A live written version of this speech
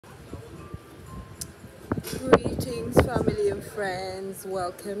Greetings, family and friends.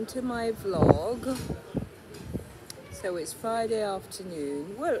 Welcome to my vlog. So it's Friday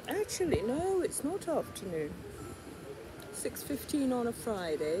afternoon. Well, actually, no, it's not afternoon. 6:15 on a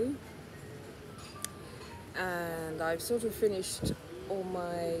Friday. And I've sort of finished all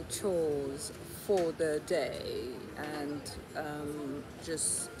my chores for the day and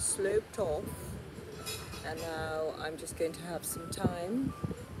just sloped off. And now I'm just going to have some time.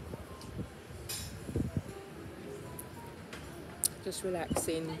 Just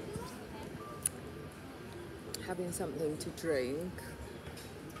relaxing, having something to drink,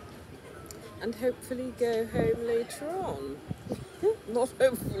 and hopefully go home later on. Not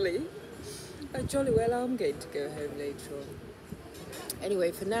hopefully, I jolly well am going to go home later on.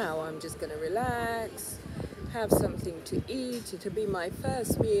 Anyway, for now I'm just going to relax, have something to eat. It'll be my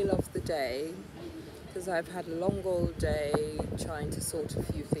first meal of the day because I've had a long old day trying to sort a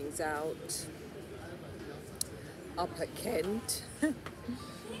few things out up at Kent.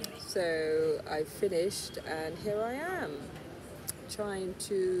 So I finished and here I am trying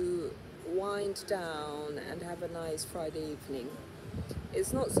to wind down and have a nice Friday evening.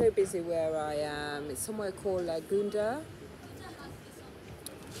 It's not so busy where I am. It's somewhere called Lagunda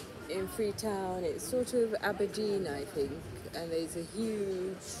in Freetown. It's sort of Aberdeen, I think, and there's a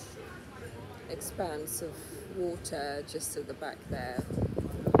huge expanse of water just at the back there.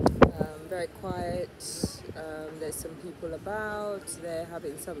 Very quiet. There's some people about. They're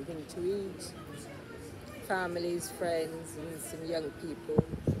having something to eat. Families, friends, and some young people.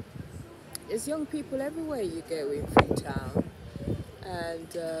 There's young people everywhere you go in Freetown.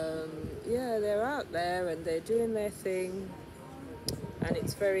 And yeah, they're out there and they're doing their thing, and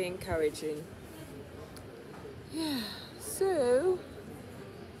it's very encouraging. Yeah, so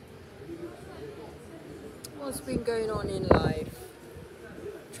what's been going on in life?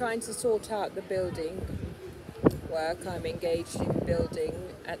 Trying to sort out the building work. I'm engaged in building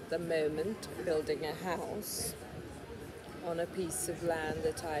at the moment, building a house on a piece of land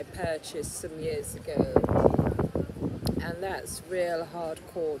that I purchased some years ago. And that's real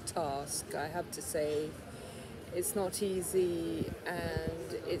hardcore task, I have to say. It's not easy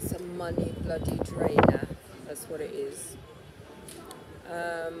and it's a money bloody drainer. That's what it is.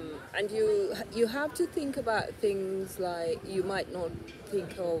 And you have to think about things like you might not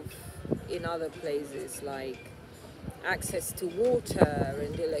think of in other places, like access to water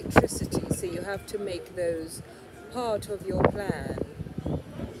and electricity. So you have to make those part of your plan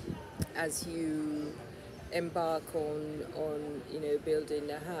as you embark on building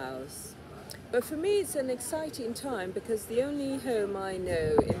a house. But for me it's an exciting time because the only home I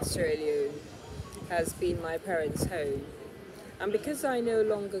know in Sierra Leone has been my parents' home, and because I no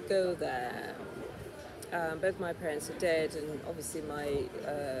longer go there, both my parents are dead and obviously my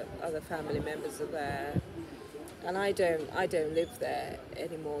other family members are there, and I don't live there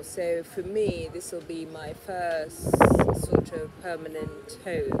anymore. So for me this will be my first sort of permanent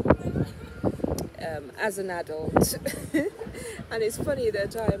home as an adult. And it's funny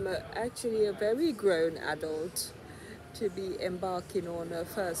that I'm actually a very grown adult to be embarking on a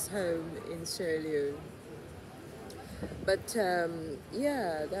first home in Sierra Leone. But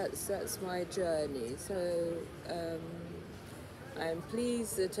yeah, that's my journey. So I'm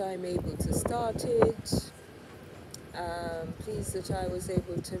pleased that I'm able to start it. Pleased that I was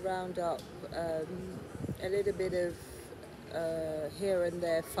able to round up a little bit of here and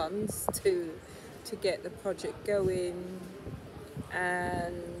there funds to get the project going,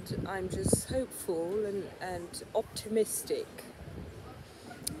 and I'm just hopeful and optimistic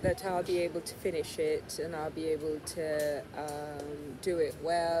that I'll be able to finish it and I'll be able to do it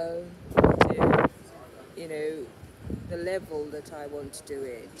well, to the level that I want to do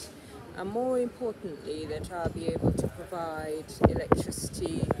it, and more importantly that I'll be able to provide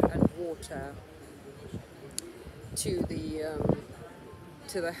electricity and water to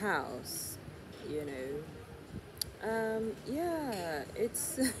the house. Yeah,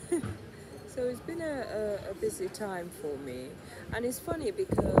 it's so it's been a busy time for me, and it's funny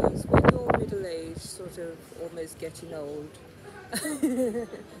because when you're middle-aged, sort of almost getting old,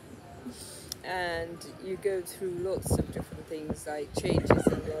 and you go through lots of different things like changes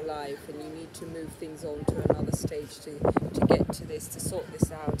in your life, and you need to move things on to another stage to get to this, to sort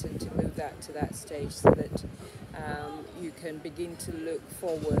this out, and to move that to that stage, so that you can begin to look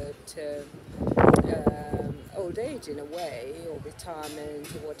forward to old age in a way, or retirement,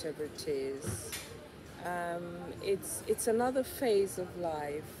 or whatever it is. It's another phase of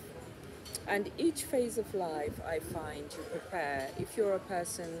life, and each phase of life I find you prepare. If you're a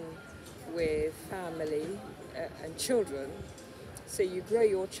person with family and children, So you grow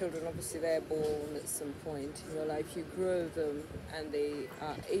your children, obviously they're born at some point in your life, you grow them and they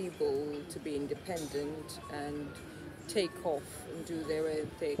are able to be independent and take off and do their own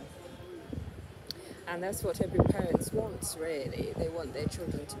thing. And that's what every parent wants, really. They want their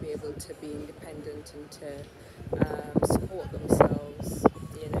children to be able to be independent and to support themselves,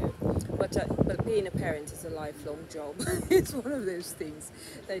 you know. But being a parent is a lifelong job. It's one of those things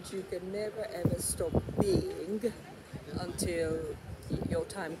that you can never ever stop being until your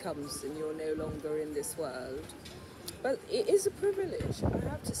time comes and you're no longer in this world. But it is a privilege, I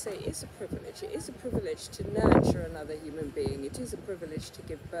have to say, it is a privilege. It is a privilege to nurture another human being. It is a privilege to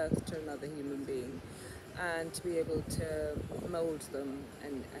give birth to another human being and to be able to mould them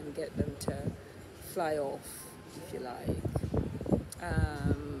and get them to fly off, if you like.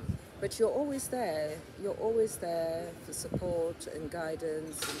 But you're always there. You're always there for support and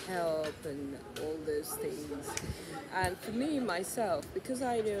guidance and help and all those things. And for me, myself, because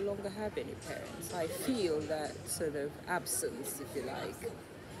I no longer have any parents, I feel that sort of absence, if you like,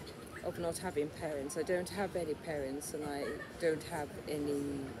 of not having parents. I don't have any parents, and I don't have any,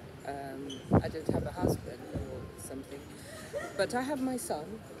 I don't have a husband or something. But I have my son,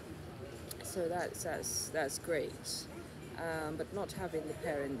 so that's great. But not having the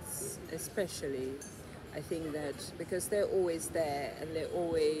parents, especially, I think that because they're always there and they're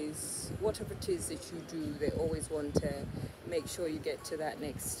always, whatever it is that you do, they always want to make sure you get to that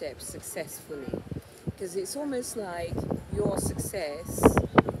next step successfully. Because it's almost like your success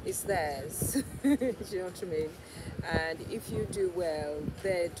is theirs. Do you know what I mean? And if you do well,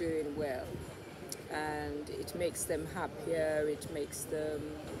 they're doing well. And it makes them happier, it makes them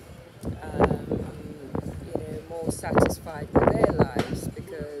more satisfied with their lives,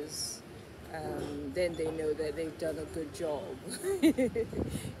 because then they know that they've done a good job.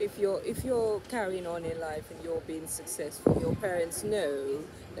 If you're carrying on in life and you're being successful, your parents know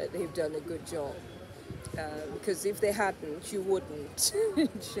that they've done a good job, because if they hadn't, you wouldn't. Do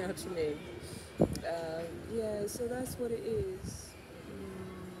you know what I mean? Yeah, so that's what it is.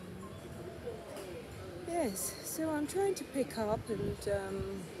 Yes, so I'm trying to pick up and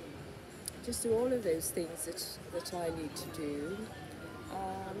just do all of those things that I need to do.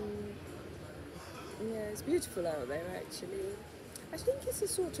 Yeah, it's beautiful out there, actually. I think it's a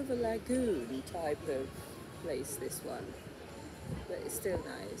sort of a lagoon type of place, this one, but it's still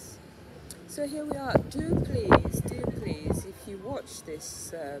nice. So here we are. Do please, if you watch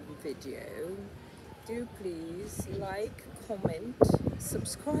this video, do please like, comment,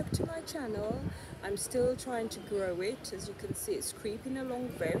 subscribe to my channel. I'm still trying to grow it. As you can see, it's creeping along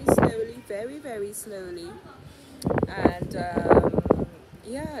very slowly, very slowly. And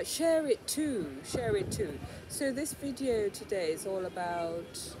yeah, share it too. So this video today is all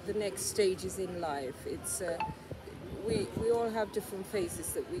about the next stages in life. It's we all have different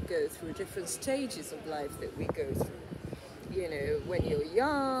phases that we go through, different stages of life that we go through. You know, when you're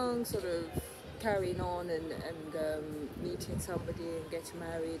young, sort of carrying on and meeting somebody and getting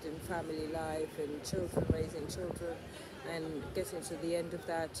married and family life and children, raising children, and getting to the end of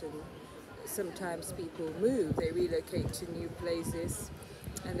that. And sometimes people move, they relocate to new places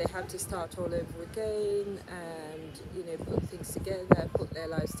and they have to start all over again and, you know, put things together, put their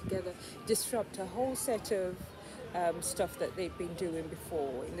lives together, disrupt a whole set of stuff that they've been doing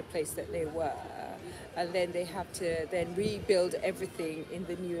before in the place that they were, and then they have to then rebuild everything in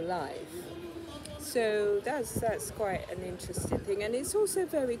the new life. So that's quite an interesting thing, and it's also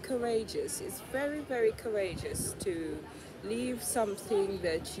very courageous. It's very courageous to leave something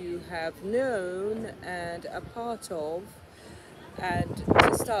that you have known and a part of and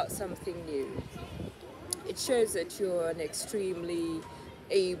to start something new. It shows that you're an extremely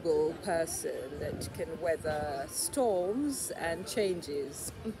able person that can weather storms and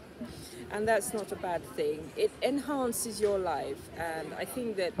changes. And that's not a bad thing. It enhances your life, and I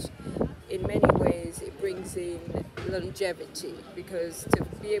think that in many ways it brings in longevity, because to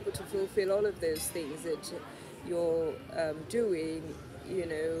be able to fulfill all of those things that you're doing, you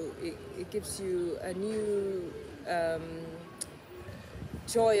know, it gives you a new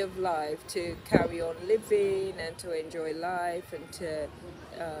joy of life to carry on living and to enjoy life and to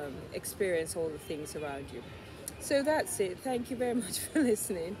experience all the things around you. So that's it. Thank you very much for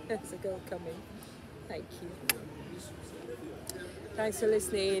listening. There's a girl coming. Thank you. Thanks for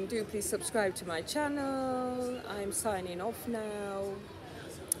listening. Do please subscribe to my channel. I'm signing off now.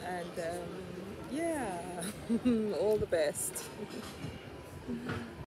 And yeah, all the best.